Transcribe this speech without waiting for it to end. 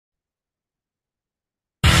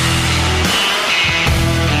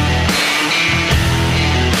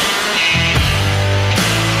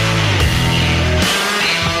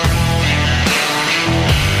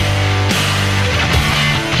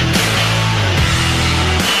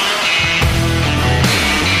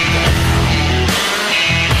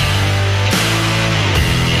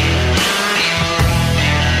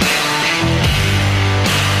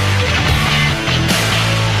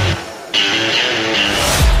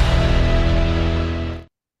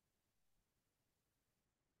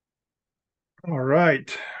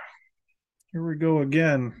right. Here we go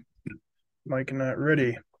again. Mike and not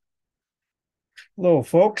ready. Hello,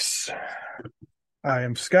 folks. I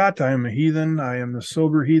am Scott. I am a heathen. I am the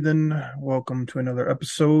sober heathen. Welcome to another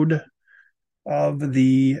episode of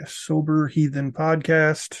the Sober Heathen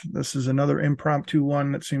podcast. This is another impromptu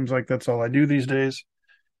one. It seems like that's all I do these days,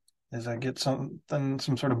 is I get some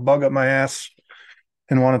sort of bug up my ass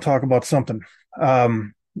and want to talk about something.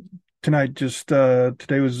 Um,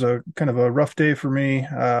 today was a kind of a rough day for me,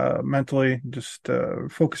 mentally, just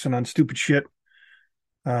focusing on stupid shit,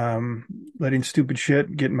 um, letting stupid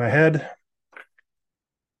shit get in my head,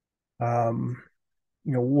 um,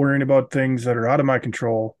 worrying about things that are out of my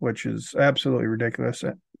control, which is absolutely ridiculous,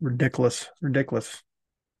 ridiculous.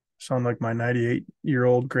 Sound like my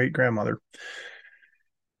 98-year-old great grandmother.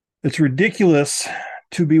 It's ridiculous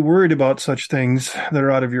to be worried about such things that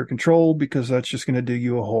are out of your control because that's just going to dig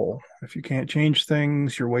you a hole. If you can't change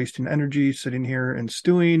things, you're wasting energy sitting here and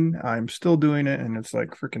stewing. I'm still doing it, and it's like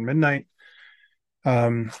freaking midnight.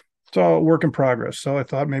 It's all a work in progress. So I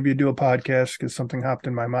thought maybe I'd do a podcast because something hopped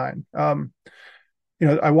in my mind.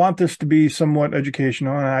 I want this to be somewhat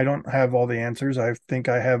educational, and I don't have all the answers. I think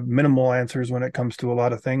I have minimal answers when it comes to a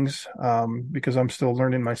lot of things, because I'm still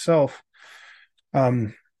learning myself.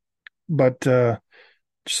 But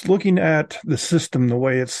just looking at the system, the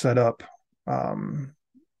way it's set up,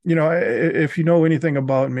 if you know anything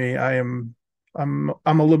about me, I'm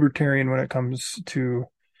a libertarian when it comes to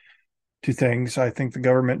things. I think the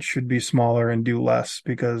government should be smaller and do less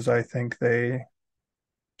because I think they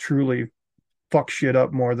truly fuck shit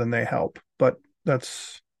up more than they help. But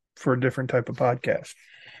that's for a different type of podcast.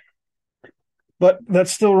 But that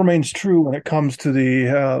still remains true when it comes to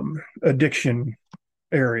the addiction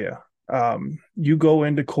area. You go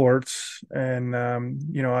into courts, and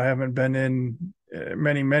I haven't been in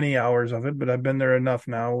many hours of it, but I've been there enough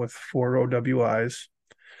now with 4 OWIs.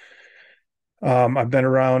 I've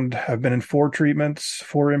been in 4 treatments,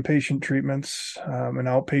 4 inpatient treatments, an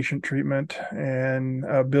outpatient treatment, and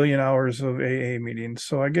a billion hours of AA meetings.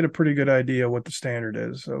 So I get a pretty good idea what the standard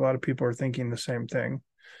is. A lot of people are thinking the same thing,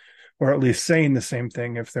 or at least saying the same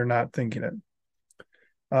thing if they're not thinking it.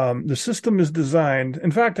 The system is designed.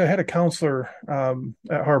 In fact, I had a counselor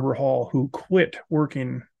at Harbor Hall who quit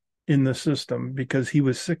working in the system because he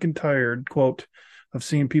was sick and tired, quote, of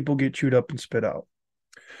seeing people get chewed up and spit out.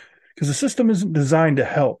 Because the system isn't designed to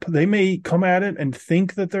help. They may come at it and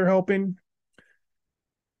think that they're helping.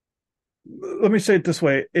 Let me say it this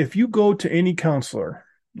way. If you go to any counselor,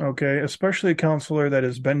 okay, especially a counselor that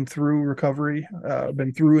has been through recovery,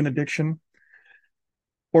 been through an addiction,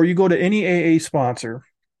 or you go to any AA sponsor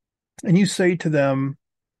and you say to them,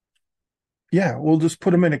 yeah, we'll just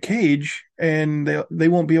put them in a cage and they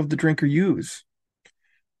won't be able to drink or use.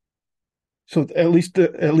 So at least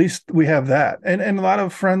we have that, and a lot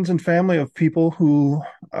of friends and family of people who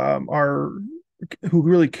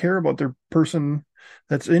really care about their person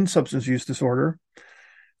that's in substance use disorder.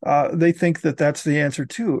 They think that that's the answer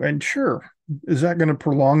too. And sure, is that going to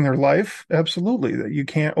prolong their life? Absolutely. That you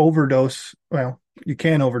can't overdose. Well, you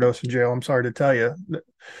can overdose in jail. I'm sorry to tell you,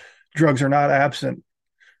 drugs are not absent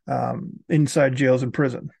inside jails and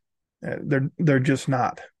prison. They're just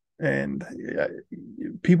not. And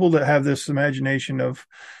people that have this imagination of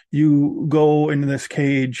you go into this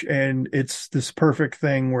cage and it's this perfect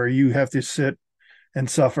thing where you have to sit and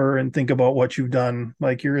suffer and think about what you've done,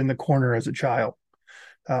 like you're in the corner as a child.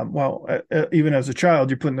 Even as a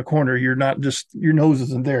child, you're put in the corner. You're not just, your nose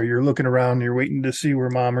isn't there. You're looking around. You're waiting to see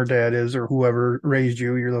where mom or dad is or whoever raised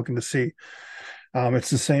you. You're looking to see.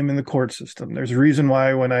 It's the same in the court system. There's a reason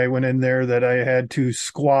why when I went in there that I had to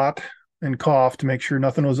squat and cough to make sure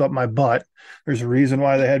nothing was up my butt. There's a reason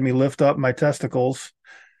why they had me lift up my testicles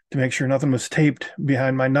to make sure nothing was taped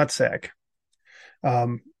behind my nutsack.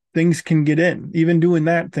 Things can get in. Even doing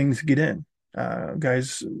that, things get in.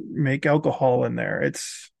 Guys make alcohol in there.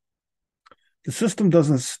 The system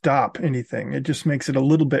doesn't stop anything. It just makes it a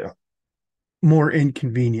little bit more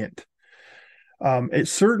inconvenient. It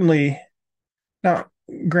certainly, now,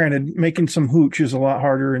 granted, making some hooch is a lot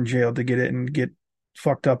harder in jail to get it and get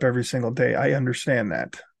fucked up every single day. I understand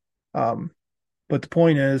that. But the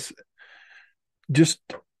point is just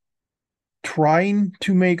trying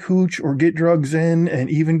to make hooch or get drugs in and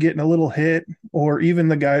even getting a little hit, or even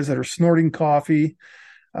the guys that are snorting coffee.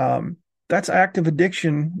 That's active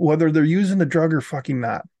addiction, whether they're using the drug or fucking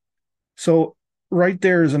not. So right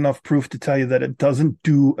there is enough proof to tell you that it doesn't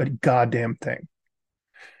do a goddamn thing.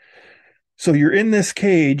 So you're in this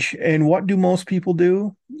cage, and what do most people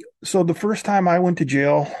do? So the first time I went to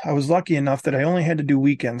jail, I was lucky enough that I only had to do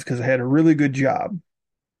weekends because I had a really good job.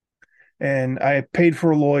 And I paid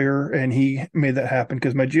for a lawyer, and he made that happen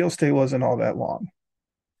because my jail stay wasn't all that long.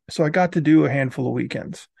 So I got to do a handful of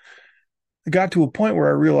weekends. I got to a point where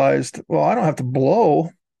I realized, well, I don't have to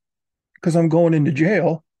blow because I'm going into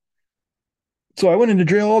jail. So I went into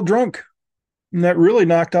jail all drunk. And that really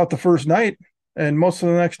knocked out the first night and most of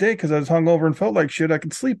the next day because I was hungover and felt like shit. I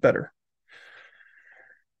could sleep better.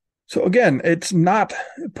 So again, it's not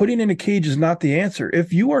putting in a cage is not the answer.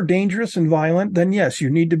 If you are dangerous and violent, then yes, you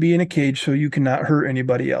need to be in a cage so you cannot hurt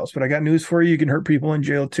anybody else. But I got news for you. You can hurt people in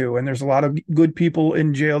jail too. And there's a lot of good people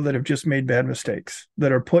in jail that have just made bad mistakes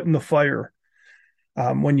that are put in the fire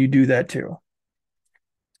when you do that too.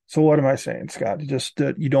 So what am I saying, Scott? Just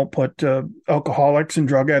you don't put alcoholics and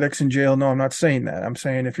drug addicts in jail. No, I'm not saying that. I'm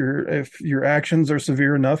saying if your actions are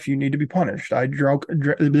severe enough, you need to be punished.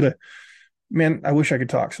 Man, I wish I could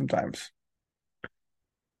talk sometimes.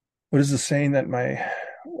 What is the saying that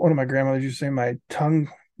one of my grandmothers used to say? My tongue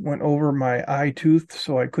went over my eye tooth,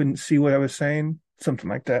 so I couldn't see what I was saying. Something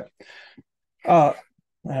like that. Uh,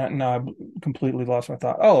 no, I completely lost my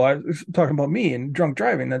thought. Oh, I was talking about me and drunk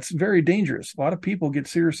driving. That's very dangerous. A lot of people get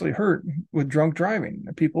seriously hurt with drunk driving.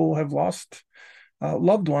 People have lost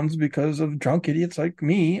loved ones because of drunk idiots like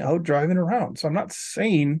me out driving around. So I'm not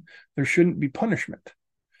saying there shouldn't be punishment,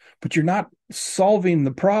 but you're not solving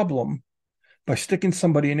the problem by sticking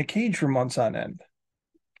somebody in a cage for months on end.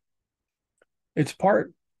 It's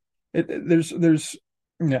part. There's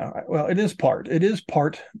yeah. Well, it is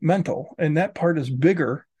part mental, and that part is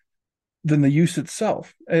bigger than the use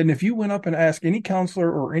itself. And if you went up and asked any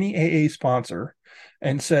counselor or any AA sponsor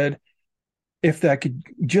and said, if that could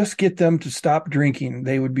just get them to stop drinking,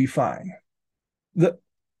 they would be fine.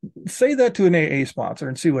 Say that to an AA sponsor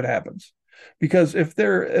and see what happens. Because if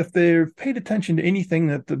they've paid attention to anything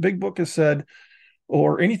that the big book has said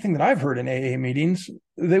or anything that I've heard in AA meetings,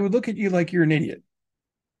 they would look at you like you're an idiot.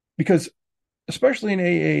 Because especially in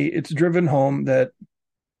AA, it's driven home that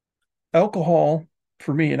alcohol,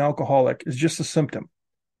 for me, an alcoholic, is just a symptom.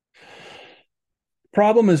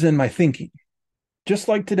 Problem is in my thinking. Just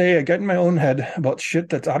like today, I get in my own head about shit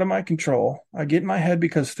that's out of my control. I get in my head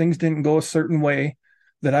because things didn't go a certain way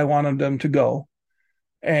that I wanted them to go.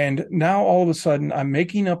 And now all of a sudden, I'm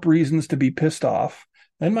making up reasons to be pissed off.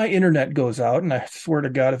 Then my internet goes out, and I swear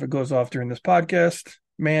to God, if it goes off during this podcast,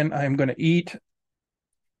 man, I'm going to eat.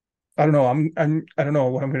 I don't know. I don't know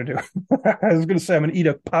what I'm going to do. I was going to say I'm going to eat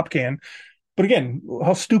a pop can, but again,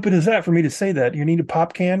 how stupid is that for me to say that? You need a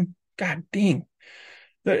pop can? God dang!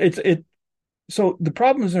 It. So the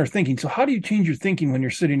problem is in our thinking. So how do you change your thinking when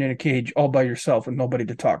you're sitting in a cage all by yourself with nobody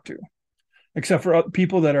to talk to, except for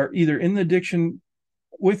people that are either in the addiction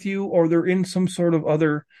with you or they're in some sort of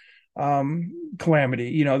other calamity?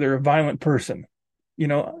 You know, they're a violent person. You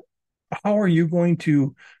know, how are you going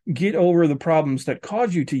to get over the problems that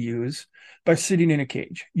cause you to use by sitting in a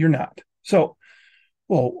cage? You're not. So,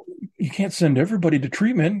 well, you can't send everybody to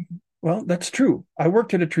treatment. Well, that's true. I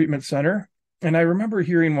worked at a treatment center, and I remember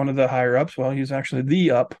hearing one of the higher ups, well, he's actually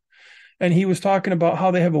the up, and he was talking about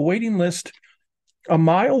how they have a waiting list a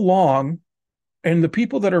mile long, and the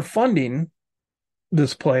people that are funding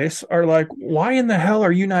this place are like, why in the hell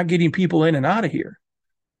are you not getting people in and out of here?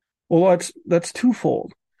 Well, that's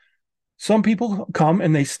twofold. Some people come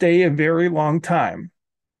and they stay a very long time.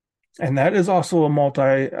 And that is also a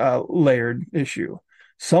multi-layered issue.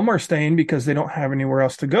 Some are staying because they don't have anywhere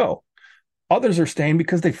else to go. Others are staying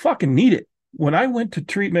because they fucking need it. When I went to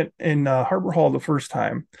treatment in Harbor Hall the first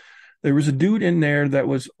time, there was a dude in there that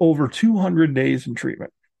was over 200 days in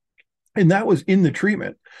treatment. And that was in the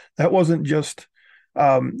treatment. That wasn't just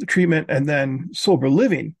treatment and then sober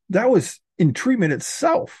living. That was in treatment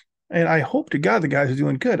itself. And I hope to God the guy's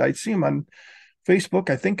doing good. I see him on Facebook.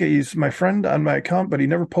 I think he's my friend on my account, but he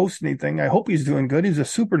never posts anything. I hope he's doing good. He's a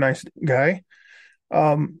super nice guy.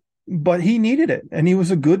 But he needed it. And he was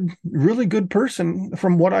a good, really good person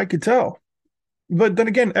from what I could tell. But then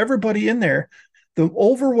again, everybody in there, the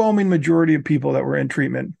overwhelming majority of people that were in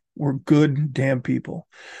treatment were good damn people.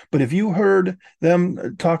 But if you heard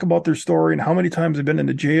them talk about their story and how many times they've been in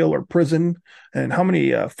the jail or prison and how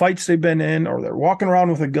many fights they've been in, or they're walking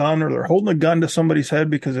around with a gun or they're holding a gun to somebody's head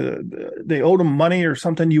because they owed them money or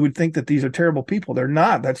something, you would think that these are terrible people. They're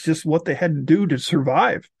not. That's just what they had to do to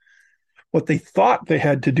survive, what they thought they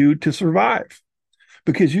had to do to survive.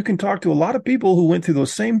 Because you can talk to a lot of people who went through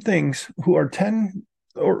those same things who are 10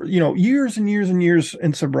 or years and years and years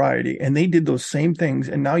in sobriety, and they did those same things,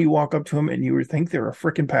 and now you walk up to them and you would think they're a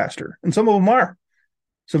freaking pastor. And some of them are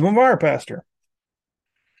a pastor,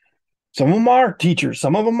 some of them are teachers,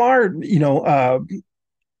 some of them are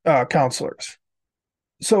counselors.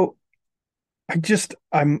 So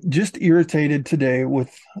I'm just irritated today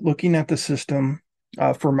with looking at the system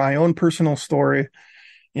for my own personal story.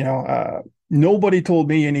 Nobody told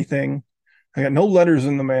me anything. I got no letters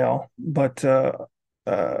in the mail, but uh,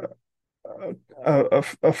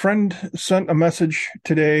 a friend sent a message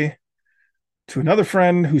today to another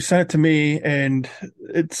friend who sent it to me, and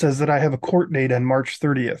it says that I have a court date on March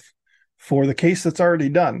 30th for the case that's already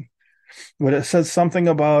done. But it says something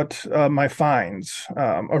about my fines,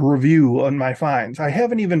 a review on my fines. I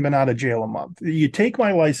haven't even been out of jail a month. You take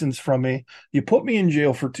my license from me, you put me in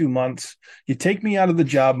jail for 2 months, you take me out of the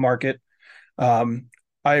job market. Um,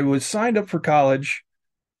 I was signed up for college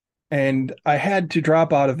and I had to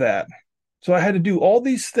drop out of that. So I had to do all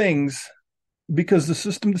these things because the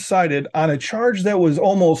system decided on a charge that was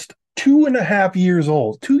almost 2.5 years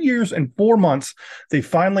old, 2 years and 4 months. They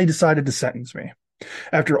finally decided to sentence me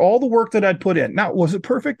after all the work that I'd put in. Now, was it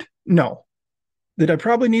perfect? No. Did I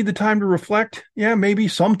probably need the time to reflect? Yeah, maybe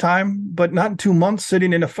sometime, but not 2 months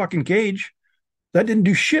sitting in a fucking cage. That didn't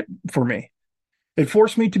do shit for me. It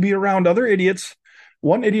forced me to be around other idiots.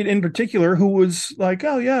 One idiot in particular who was like,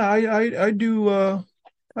 "Oh yeah, I do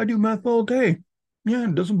meth all day. Yeah,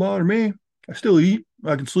 it doesn't bother me. I still eat.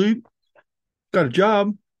 I can sleep. Got a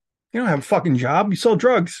job. You don't have a fucking job. You sell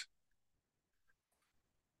drugs."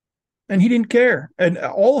 And he didn't care. And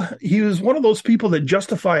all he was one of those people that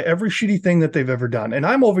justify every shitty thing that they've ever done. And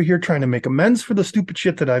I'm over here trying to make amends for the stupid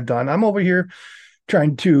shit that I've done. I'm over here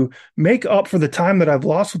trying to make up for the time that I've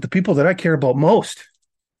lost with the people that I care about most.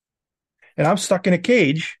 And I'm stuck in a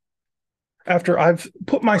cage after I've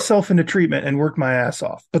put myself into treatment and worked my ass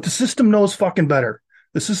off. But the system knows fucking better.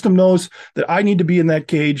 The system knows that I need to be in that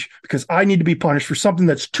cage because I need to be punished for something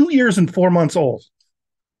that's 2 years and 4 months old.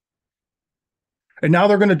 And now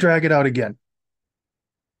they're going to drag it out again.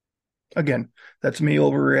 Again, that's me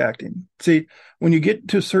overreacting. See, when you get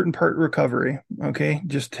to a certain part of recovery, okay,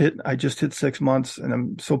 I just hit 6 months and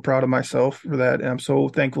I'm so proud of myself for that. And I'm so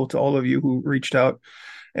thankful to all of you who reached out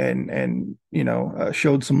and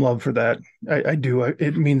showed some love for that. I do.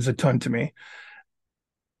 It means a ton to me.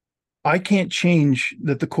 I can't change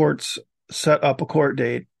that the courts set up a court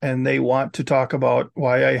date and they want to talk about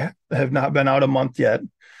why I have not been out a month yet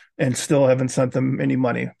and still haven't sent them any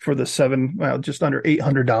money for the just under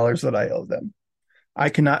 $800 that I owe them. I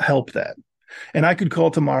cannot help that. And I could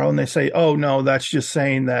call tomorrow and they say, "Oh no, that's just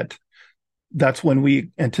saying that that's when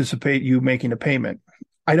we anticipate you making a payment."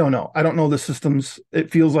 I don't know. I don't know the systems.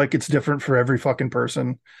 It feels like it's different for every fucking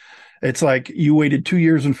person. It's like you waited 2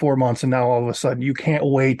 years and 4 months and now all of a sudden you can't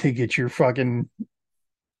wait to get your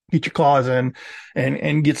claws in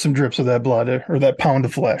and get some drips of that blood or that pound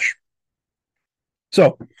of flesh.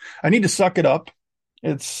 So I need to suck it up.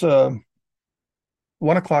 It's 1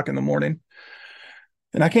 o'clock in the morning.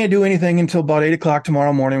 And I can't do anything until about 8 o'clock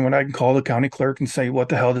tomorrow morning when I can call the county clerk and say, "What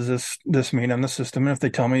the hell does this mean on the system?" And if they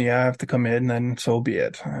tell me, yeah, I have to come in, then so be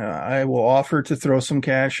it. I will offer to throw some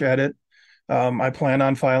cash at it. I plan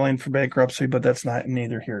on filing for bankruptcy, but that's not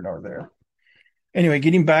neither here nor there. Anyway,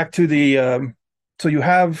 getting back to so you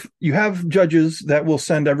have judges that will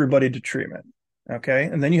send everybody to treatment, okay,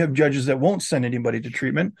 and then you have judges that won't send anybody to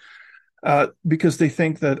treatment because they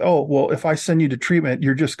think that, oh, well, if I send you to treatment,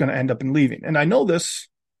 you're just going to end up in leaving. And I know this.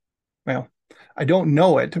 Well, I don't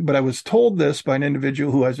know it, but I was told this by an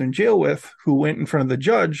individual who I was in jail with, who went in front of the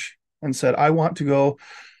judge and said, "I want to go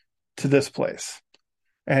to this place."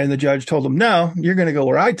 And the judge told him, "No, you're going to go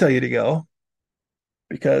where I tell you to go."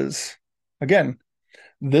 Because again,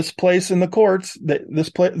 this place in the courts,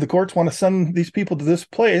 the courts want to send these people to this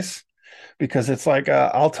place because it's like,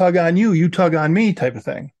 I'll tug on you, you tug on me type of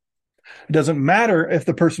thing. It doesn't matter if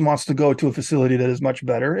the person wants to go to a facility that is much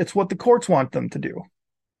better. It's what the courts want them to do.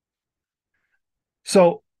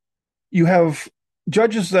 So you have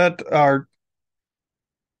judges that are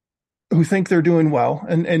who think they're doing well,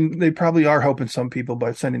 and they probably are helping some people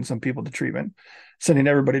by sending some people to treatment, sending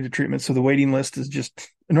everybody to treatment. So the waiting list is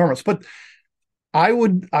just enormous. But I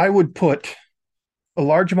would put a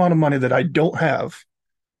large amount of money that I don't have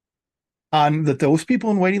on that those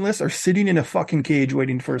people in waiting lists are sitting in a fucking cage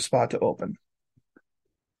waiting for a spot to open.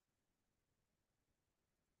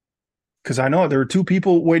 Because I know there were two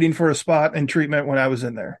people waiting for a spot in treatment when I was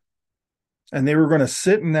in there. And they were going to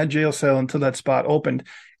sit in that jail cell until that spot opened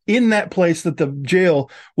in that place that the jail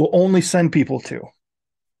will only send people to.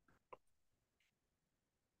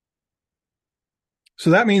 So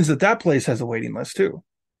that means that place has a waiting list too.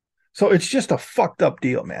 So it's just a fucked up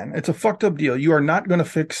deal, man. It's a fucked up deal. You are not going to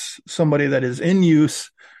fix somebody that is in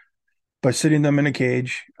use by sitting them in a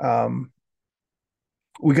cage.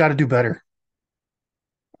 We got to do better.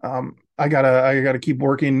 I gotta keep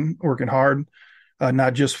working hard.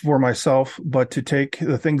 not just for myself, but to take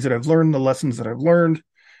the things that I've learned, the lessons that I've learned,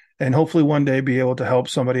 and hopefully one day be able to help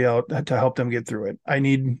somebody out to help them get through it. I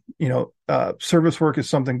need, service work is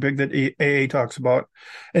something big that AA talks about,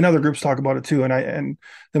 and other groups talk about it too. And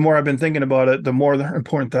the more I've been thinking about it, the more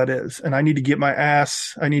important that is. And I need to get my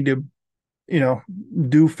ass. I need to,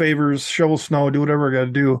 do favors, shovel snow, do whatever I got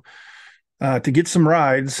to do to get some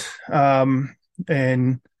rides,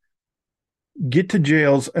 and get to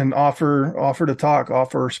jails and offer to talk,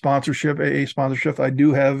 offer sponsorship, AA sponsorship. I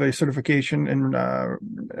do have a certification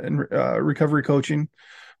in recovery coaching.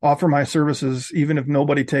 Offer my services, even if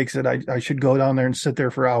nobody takes it. I should go down there and sit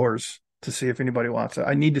there for hours to see if anybody wants it.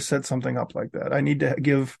 I need to set something up like that. I need to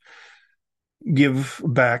give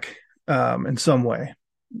back in some way.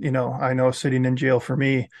 I know sitting in jail for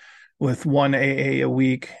me with one AA a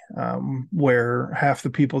week, where half the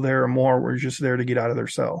people there or more were just there to get out of their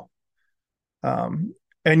cell. And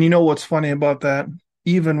you know what's funny about that?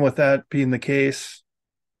 Even with that being the case,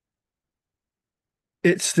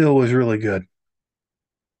 it still was really good.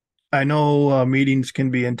 I know meetings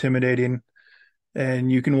can be intimidating,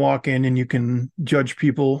 and you can walk in and you can judge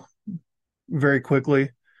people very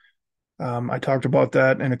quickly. I talked about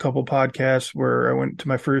that in a couple podcasts where I went to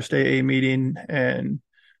my first AA meeting, and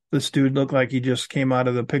this dude looked like he just came out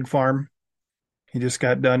of the pig farm. He just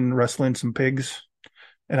got done wrestling some pigs.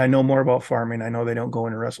 And I know more about farming. I know they don't go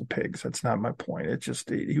in and wrestle pigs. That's not my point. It's just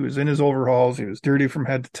he was in his overalls. He was dirty from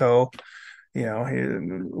head to toe. He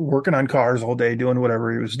working on cars all day, doing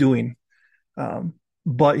whatever he was doing.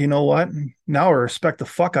 But you know what? Now I respect the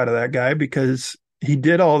fuck out of that guy because he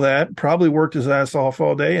did all that, probably worked his ass off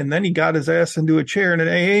all day, and then he got his ass into a chair in an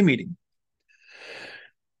AA meeting.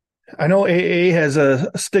 I know AA has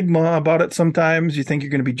a stigma about it sometimes. You think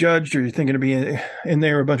you're going to be judged, or you think you're going to be in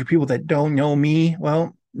there with a bunch of people that don't know me.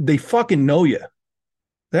 Well, they fucking know you.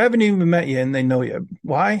 They haven't even met you and they know you.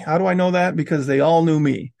 Why? How do I know that? Because they all knew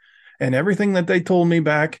me. And everything that they told me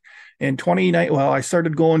back in 2019, well, I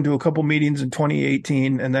started going to a couple meetings in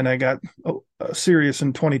 2018 and then I got serious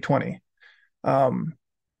in 2020. But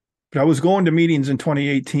I was going to meetings in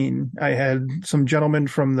 2018. I had some gentlemen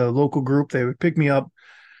from the local group. They would pick me up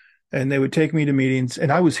and they would take me to meetings.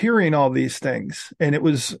 And I was hearing all these things and it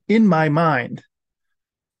was in my mind.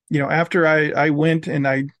 After I went and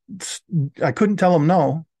I couldn't tell them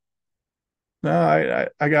no. No,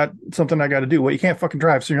 I got something I got to do. Well, you can't fucking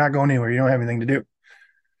drive, so you're not going anywhere. You don't have anything to do.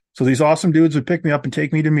 So these awesome dudes would pick me up and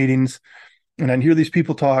take me to meetings, and I'd hear these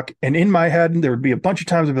people talk. And in my head, there would be a bunch of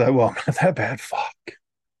times I'd be like, "Well, I'm not that bad. Fuck.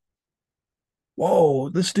 Whoa,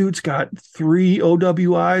 this dude's got 3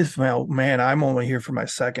 OWIs. Well, man, I'm only here for my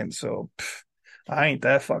second, so I ain't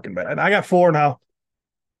that fucking bad. I got 4 now.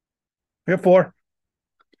 I got 4.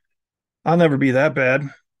 I'll never be that bad.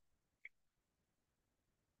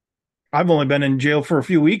 I've only been in jail for a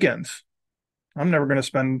few weekends. I'm never going to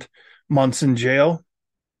spend months in jail.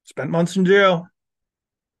 Spent months in jail.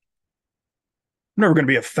 I'm never going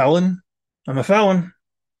to be a felon. I'm a felon.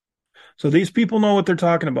 So these people know what they're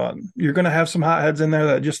talking about. You're going to have some hotheads in there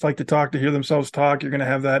that just like to talk, to hear themselves talk. You're going to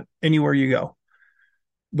have that anywhere you go.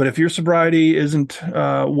 But if your sobriety isn't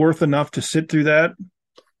worth enough to sit through that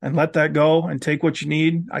and let that go and take what you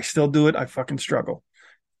need, I still do it. I fucking struggle.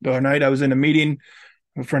 The other night I was in a meeting.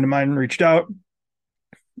 A friend of mine reached out,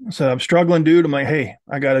 said, I'm struggling, dude. I'm like, hey,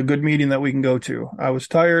 I got a good meeting that we can go to. I was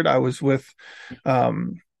tired. I was with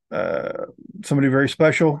somebody very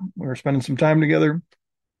special. We were spending some time together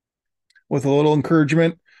with a little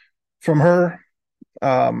encouragement from her,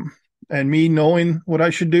 and me knowing what I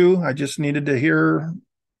should do. I just needed to hear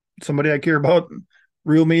somebody I care about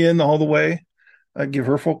reel me in all the way. I give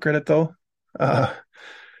her full credit, though.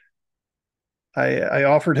 I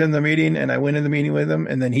offered him the meeting and I went in the meeting with him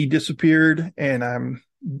and then he disappeared and I'm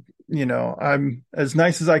as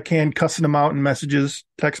nice as I can cussing him out in messages,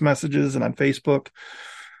 text messages and on Facebook.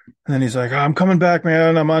 And then he's like, oh, I'm coming back,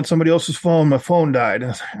 man. I'm on somebody else's phone. My phone died. And I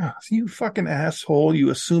was like, oh, you fucking asshole,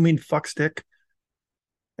 you assuming fuckstick.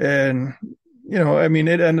 And,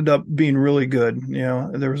 it ended up being really good.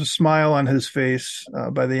 There was a smile on his face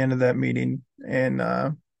by the end of that meeting. And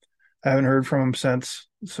I haven't heard from him since.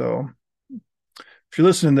 So if you're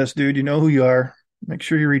listening to this, dude, you know who you are. Make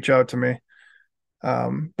sure you reach out to me.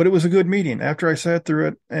 But it was a good meeting after I sat through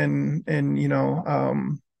it and I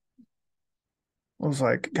was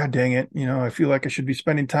like, God dang it. I feel like I should be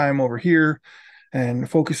spending time over here and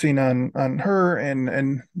focusing on her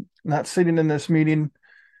and not sitting in this meeting.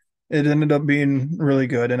 It ended up being really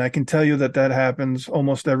good. And I can tell you that happens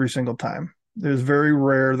almost every single time. It's very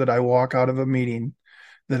rare that I walk out of a meeting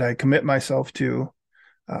that I commit myself to,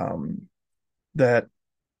 that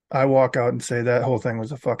I walk out and say that whole thing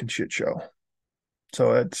was a fucking shit show.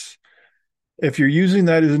 So if you're using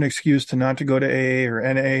that as an excuse to not to go to AA or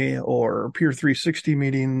NA or Peer 360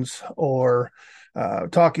 meetings or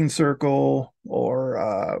Talking Circle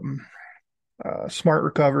or Smart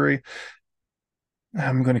Recovery,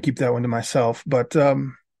 I'm going to keep that one to myself. But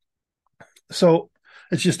so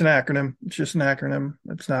it's just an acronym. It's just an acronym.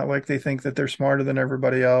 It's not like they think that they're smarter than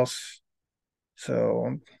everybody else.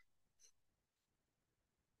 So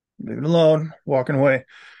leave it alone, walking away.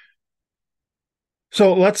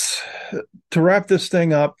 So to wrap this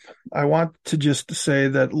thing up, I want to just say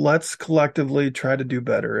that let's collectively try to do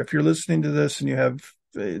better. If you're listening to this and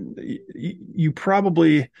you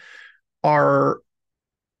probably are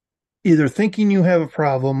either thinking you have a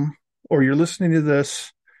problem or you're listening to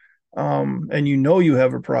this, and you know you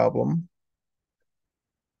have a problem,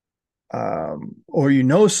 or you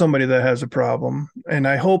know somebody that has a problem. And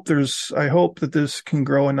I hope that this can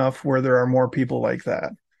grow enough where there are more people like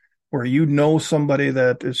that, where you know somebody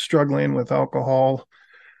that is struggling with alcohol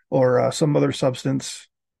or some other substance,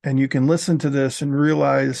 and you can listen to this and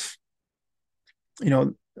realize, you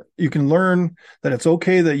know, you can learn that it's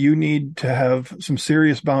okay that you need to have some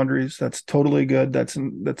serious boundaries. That's totally good. That's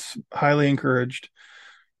highly encouraged,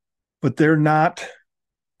 but they're not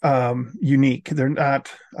unique. They're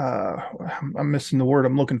not. I'm missing the word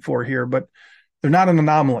I'm looking for here, but they're not an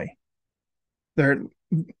anomaly. There,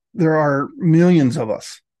 there are millions of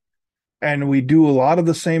us, and we do a lot of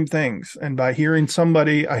the same things. And by hearing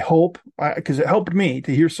somebody, I hope, because it helped me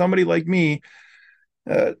to hear somebody like me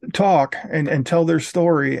talk and tell their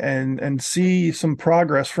story and see some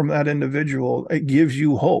progress from that individual, it gives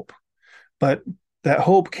you hope. But that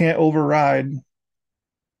hope can't override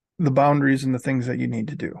the boundaries and the things that you need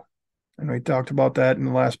to do. And we talked about that in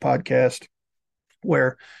the last podcast,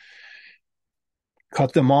 where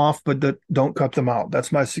cut them off, but don't cut them out.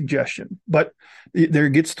 That's my suggestion. But there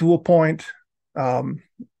gets to a point. Um,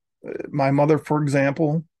 my mother, for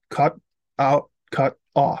example, cut out, cut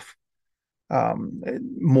off.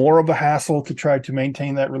 More of a hassle to try to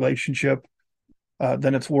maintain that relationship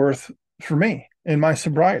than it's worth for me in my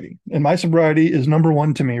sobriety. And my sobriety is number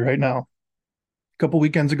one to me right now. A couple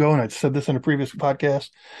weekends ago, and I said this in a previous podcast,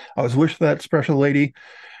 I was with that special lady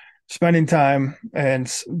spending time,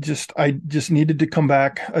 and I just needed to come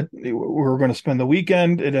back. We were going to spend the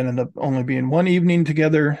weekend. It ended up only being one evening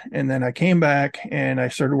together, and then I came back and I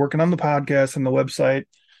started working on the podcast and the website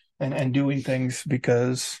and doing things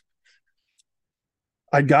because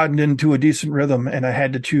I'd gotten into a decent rhythm, and I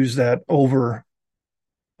had to choose that over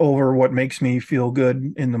what makes me feel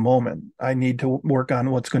good in the moment. I need to work on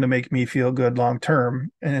what's going to make me feel good long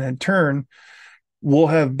term, and in turn we'll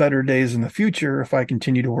have better days in the future if I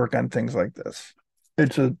continue to work on things like this.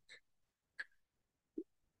 It's a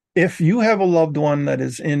If you have a loved one that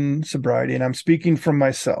is in sobriety, and I'm speaking from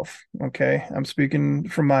myself, okay? I'm speaking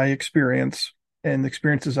from my experience and the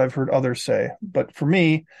experiences I've heard others say. But for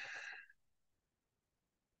me,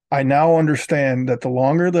 I now understand that the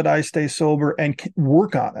longer that I stay sober and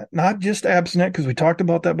work on it, not just abstinent, because we talked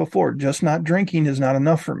about that before, just not drinking is not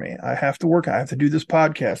enough for me. I have to work. I have to do this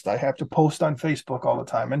podcast. I have to post on Facebook all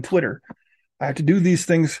the time and Twitter. I have to do these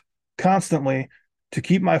things constantly to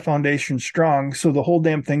keep my foundation strong so the whole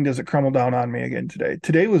damn thing doesn't crumble down on me again today.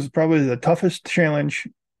 Today was probably the toughest challenge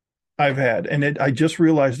I've had. And I just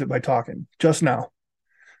realized it by talking just now,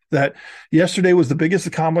 that yesterday was the biggest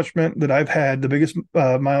accomplishment that I've had, the biggest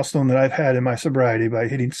milestone that I've had in my sobriety by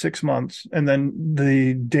hitting 6 months. And then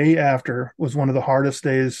the day after was one of the hardest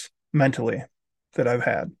days mentally that I've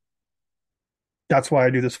had. That's why I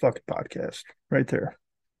do this fucking podcast right there.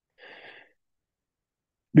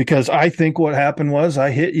 Because I think what happened was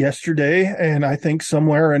I hit yesterday, and I think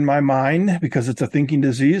somewhere in my mind, because it's a thinking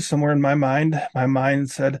disease, somewhere in my mind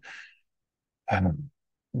said, we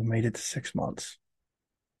made it to 6 months.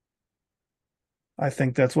 I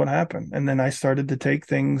think that's what happened. And then I started to take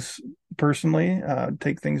things personally,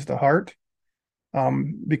 take things to heart,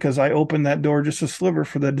 because I opened that door just a sliver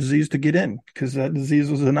for the disease to get in, because that disease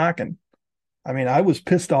was a knocking. I mean, I was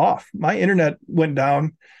pissed off. My internet went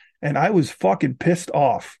down, and I was fucking pissed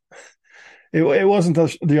off. It wasn't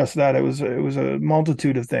just that. It was a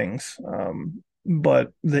multitude of things.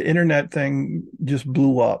 But the internet thing just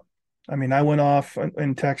blew up. I mean, I went off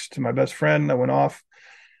in text to my best friend. I went off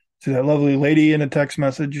to that lovely lady in a text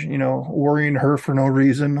message, worrying her for no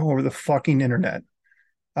reason over the fucking internet.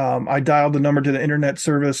 I dialed the number to the internet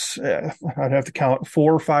service. I'd have to count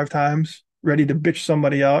 4 or 5 times, ready to bitch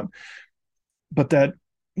somebody out. But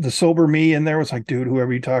the sober me in there was like, dude,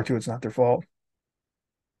 whoever you talk to, it's not their fault.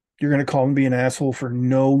 You're going to call and be an asshole for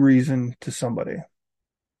no reason to somebody.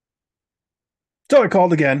 So I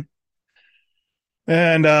called again.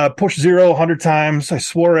 and push 100 times. I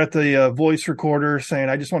swore at the voice recorder saying,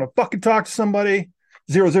 I just want to fucking talk to somebody.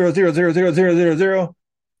 000000000.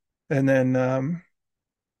 And then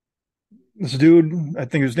this dude, I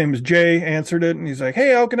think his name is Jay, answered it. And he's like,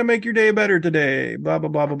 hey, how can I make your day better today? Blah, blah,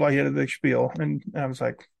 blah, blah, blah. He had a big spiel. And I was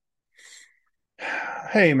like,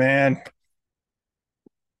 hey, man,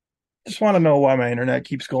 just want to know why my internet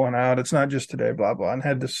keeps going out. It's not just today, blah, blah. And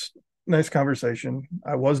had this nice conversation.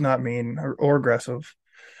 I was not mean or aggressive.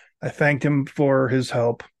 I thanked him for his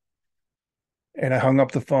help and I hung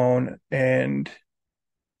up the phone. And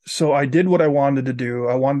so I did what I wanted to do.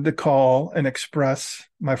 I wanted to call and express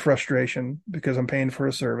my frustration because I'm paying for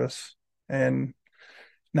a service and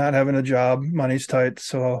not having a job. Money's tight.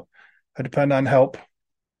 So I depend on help.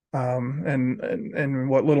 And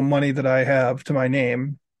what little money that I have to my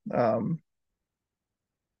name. Um,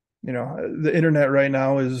 the internet right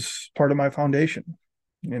now is part of my foundation.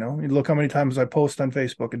 You look how many times I post on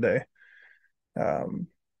Facebook a day. Um,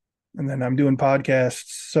 and then I'm doing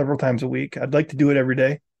podcasts several times a week. I'd like to do it every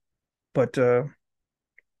day, but I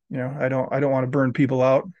don't want to burn people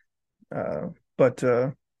out. But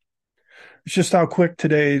it's just how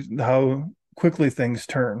quickly things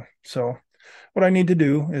turn. So what I need to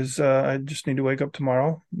do is I just need to wake up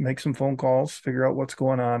tomorrow, make some phone calls, figure out what's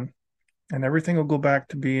going on, and everything will go back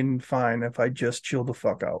to being fine if I just chill the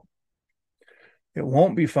fuck out. It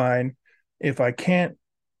won't be fine if I can't.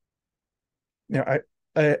 I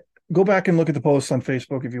go back and look at the posts on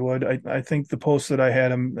Facebook if you would. I think the posts that I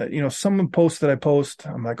had, some posts that I post,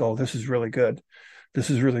 I'm like, oh, this is really good. This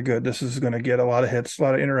is really good. This is going to get a lot of hits, a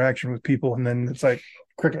lot of interaction with people, and then it's like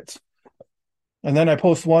crickets. And then I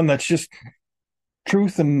post one that's just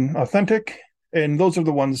truth and authentic, and those are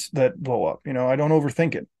the ones that blow up. I don't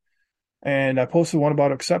overthink it. And I posted one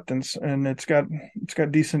about acceptance, and it's got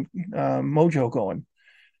decent mojo going.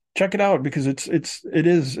 Check it out because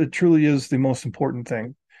it truly is the most important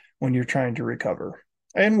thing when you're trying to recover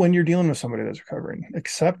and when you're dealing with somebody that's recovering.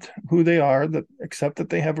 Accept who they are, accept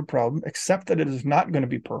that they have a problem, accept that it is not going to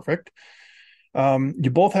be perfect.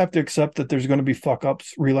 You both have to accept that there's going to be fuck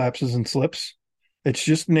ups, relapses, and slips. It's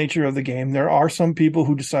just the nature of the game. There are some people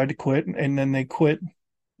who decide to quit and then they quit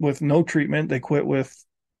with no treatment. They quit with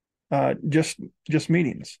just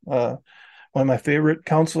meetings. One of my favorite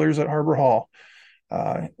counselors at Harbor Hall,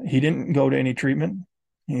 he didn't go to any treatment.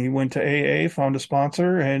 He went to AA, found a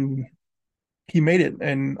sponsor, and he made it.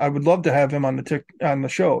 And I would love to have him on the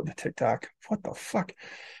show, the TikTok. What the fuck?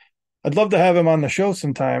 I'd love to have him on the show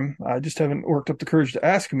sometime. I just haven't worked up the courage to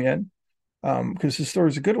ask him yet. Because his story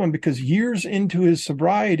is a good one. Because years into his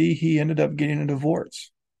sobriety, he ended up getting a divorce,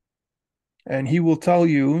 and he will tell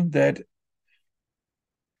you that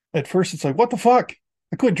at first it's like, what the fuck?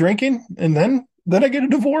 I quit drinking, and then I get a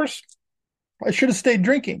divorce. I should have stayed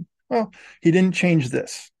drinking. Well, he didn't change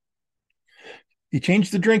this. He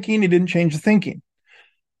changed the drinking. He didn't change the thinking.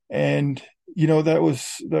 And that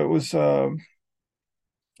was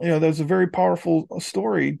a very powerful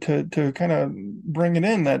story to kind of bring it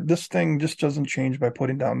in that this thing just doesn't change by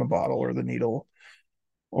putting down the bottle or the needle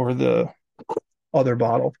or the other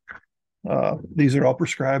bottle. These are all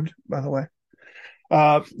prescribed, by the way.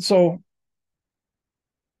 So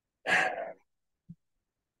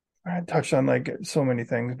I touched on like so many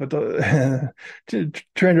things, but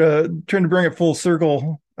trying to bring it full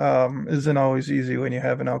circle isn't always easy when you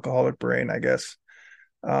have an alcoholic brain, I guess.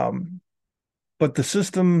 Um, but the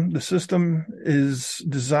system is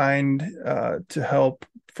designed to help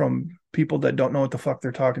from people that don't know what the fuck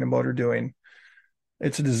they're talking about or doing.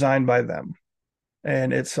 It's designed by them,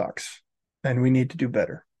 and it sucks. And we need to do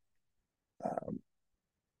better. Um,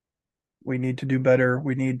 we need to do better.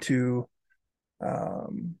 We need to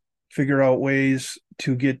um, figure out ways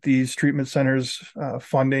to get these treatment centers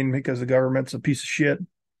funding because the government's a piece of shit.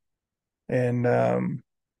 And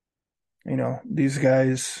these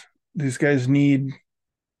guys need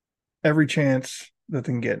every chance that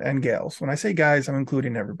they can get, and gals. When I say guys, I'm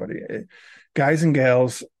including everybody. Guys and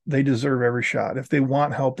gals, they deserve every shot. If they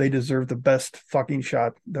want help, they deserve the best fucking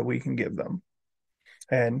shot that we can give them.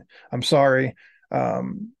 And I'm sorry,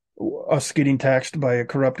 us getting taxed by a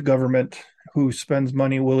corrupt government who spends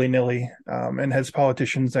money willy-nilly and has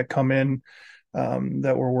politicians that come in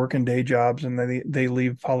that were working day jobs and they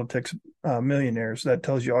leave politics millionaires. That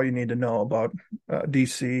tells you all you need to know about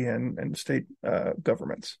DC and state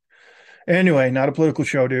governments. Anyway, not a political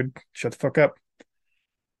show, dude. Shut the fuck up.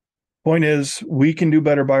 Point is, we can do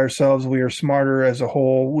better by ourselves. We are smarter as a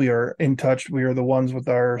whole. We are in touch. We are the ones with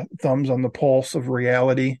our thumbs on the pulse of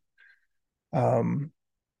reality. The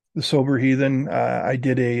Sober Heathen. I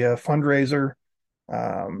did a fundraiser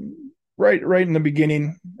right in the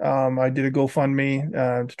beginning, I did a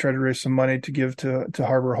GoFundMe to try to raise some money to give to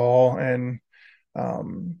Harbor Hall, and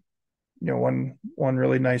um, one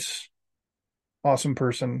really nice, awesome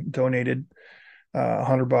person donated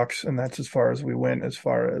 $100, and that's as far as we went as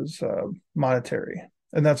far as monetary,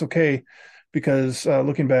 and that's okay because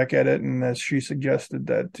looking back at it, and as she suggested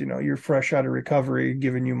that you're fresh out of recovery,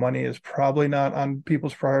 giving you money is probably not on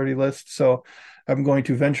people's priority list. So I'm going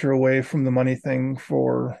to venture away from the money thing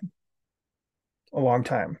for a long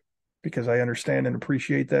time because I understand and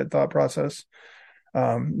appreciate that thought process.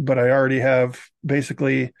 But I already have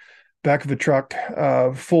basically back of a truck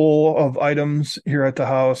full of items here at the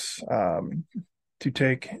house to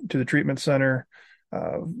take to the treatment center,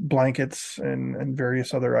 blankets and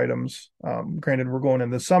various other items. Granted, we're going in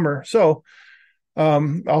the summer, so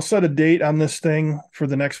I'll set a date on this thing for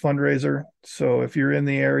the next fundraiser. So if you're in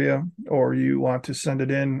the area or you want to send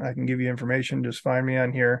it in, I can give you information. Just find me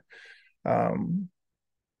on here. Um,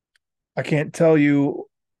 I can't tell you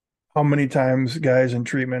how many times guys in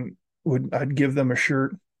treatment I'd give them a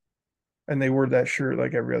shirt and they wore that shirt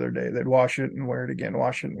like every other day. They'd wash it and wear it again,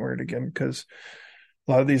 wash it and wear it again, because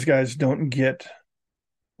a lot of these guys don't get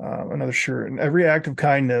another shirt. And every act of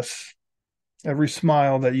kindness, every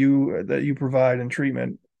smile that you provide in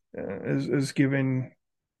treatment is giving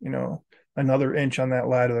another inch on that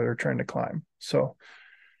ladder that they're trying to climb. So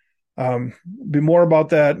be more about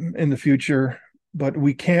that in the future. But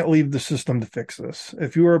we can't leave the system to fix this.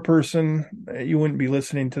 If you were a person, you wouldn't be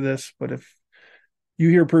listening to this. But if you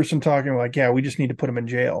hear a person talking like, yeah, we just need to put them in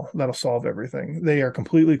jail, that'll solve everything. They are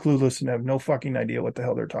completely clueless and have no fucking idea what the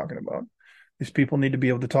hell they're talking about. These people need to be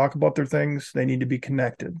able to talk about their things. They need to be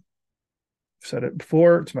connected. I've said it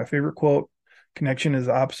before. It's my favorite quote. Connection is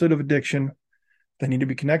the opposite of addiction. They need to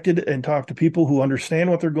be connected and talk to people who understand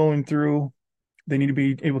what they're going through. They need to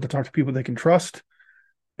be able to talk to people they can trust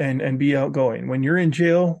and be outgoing. When you're in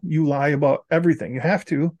jail, you lie about everything. You have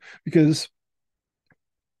to, because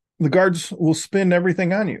the guards will spin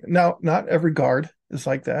everything on you. Now, not every guard is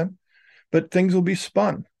like that, but things will be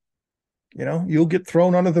spun. You'll get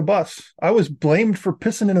thrown under the bus. I was blamed for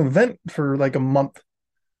pissing in an event for like a month.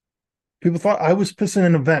 People thought I was pissing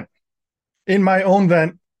in an event, in my own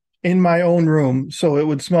vent, in my own room, so it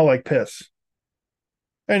would smell like piss.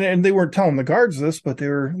 And they weren't telling the guards this, but they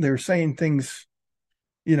were saying things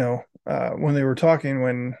when they were talking,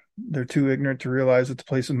 when they're too ignorant to realize that the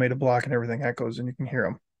place is made of block and everything echoes and you can hear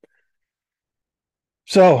them.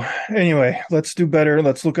 So anyway, let's do better.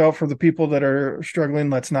 Let's look out for the people that are struggling.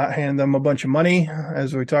 Let's not hand them a bunch of money.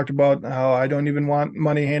 As we talked about, how I don't even want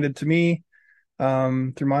money handed to me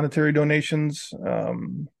through monetary donations.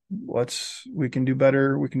 We can do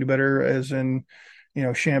better. We can do better as in,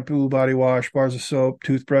 shampoo, body wash, bars of soap,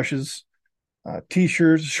 toothbrushes,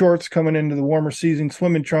 t-shirts, shorts coming into the warmer season,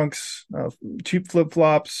 swimming trunks, cheap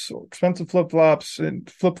flip-flops, expensive flip-flops, and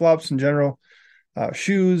flip-flops in general,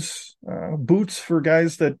 shoes, boots for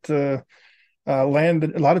guys that land.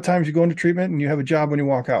 A lot of times you go into treatment and you have a job when you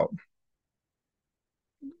walk out.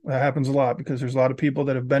 That happens a lot because there's a lot of people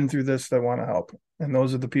that have been through this that want to help. And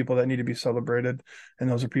those are the people that need to be celebrated. And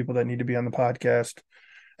those are people that need to be on the podcast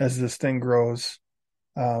as this thing grows.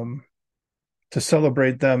 To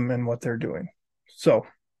celebrate them and what they're doing. So,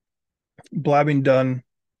 blabbing done.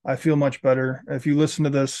 I feel much better. If you listen to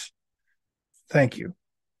this, thank you.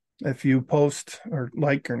 If you post or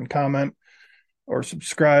like and comment or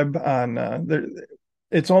subscribe on there,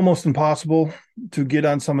 it's almost impossible to get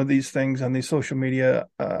on some of these things on these social media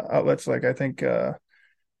outlets. Like I think a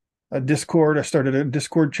Discord. I started a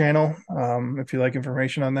Discord channel. If you like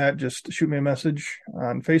information on that, just shoot me a message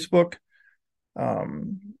on Facebook.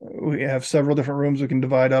 We have several different rooms we can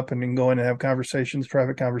divide up and you can go in and have conversations,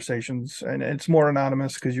 private conversations, and it's more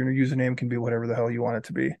anonymous because your username can be whatever the hell you want it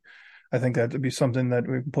to be. I think that would be something that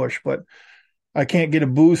we can push, but I can't get a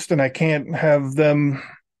boost and I can't have them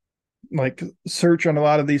like search on a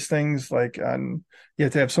lot of these things. Like you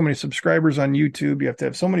have to have so many subscribers on YouTube. You have to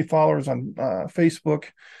have so many followers on Facebook,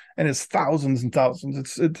 and it's thousands and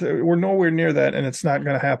thousands. We're nowhere near that, and it's not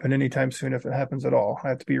going to happen anytime soon if it happens at all. I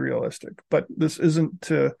have to be realistic. But this isn't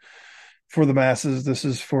for the masses. This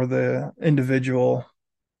is for the individual.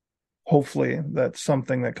 Hopefully, that's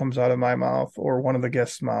something that comes out of my mouth or one of the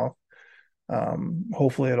guests' mouth.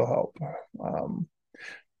 Hopefully, it'll help.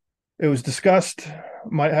 It was discussed.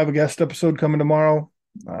 Might have a guest episode coming tomorrow.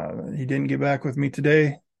 He didn't get back with me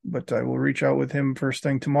today, but I will reach out with him first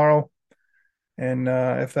thing tomorrow. And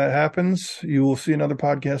if that happens, you will see another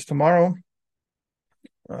podcast tomorrow.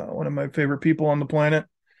 One of my favorite people on the planet.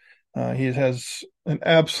 He has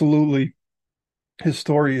his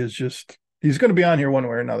story is just, he's going to be on here one way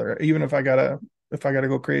or another. Even if I got to if I got to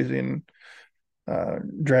go crazy and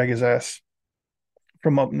drag his ass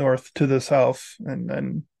from up north to the south and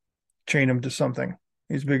then chain him to something.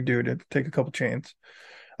 He's a big dude. It'd take a couple chains.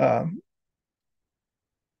 Um,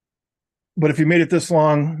 but if you made it this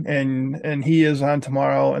long and he is on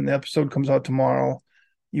tomorrow and the episode comes out tomorrow,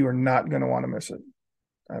 you are not going to want to miss it.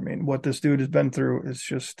 I mean, what this dude has been through is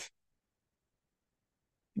just,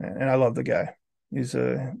 and I love the guy.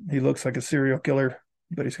 He looks like a serial killer,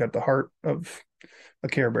 but he's got the heart of a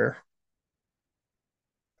Care Bear.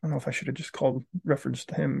 I don't know if I should have just called reference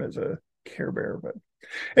to him as a Care Bear, but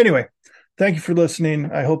anyway, thank you for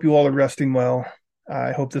listening. I hope you all are resting well.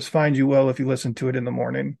 I hope this finds you well if you listen to it in the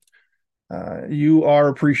morning. You are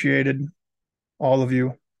appreciated, all of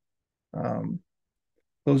you. Um,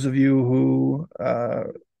 those of you who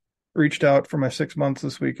reached out for my 6 months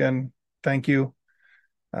this weekend, thank you.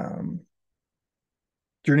 Um,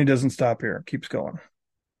 Journey doesn't stop here, it keeps going.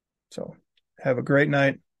 So have a great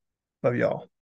night. Love y'all.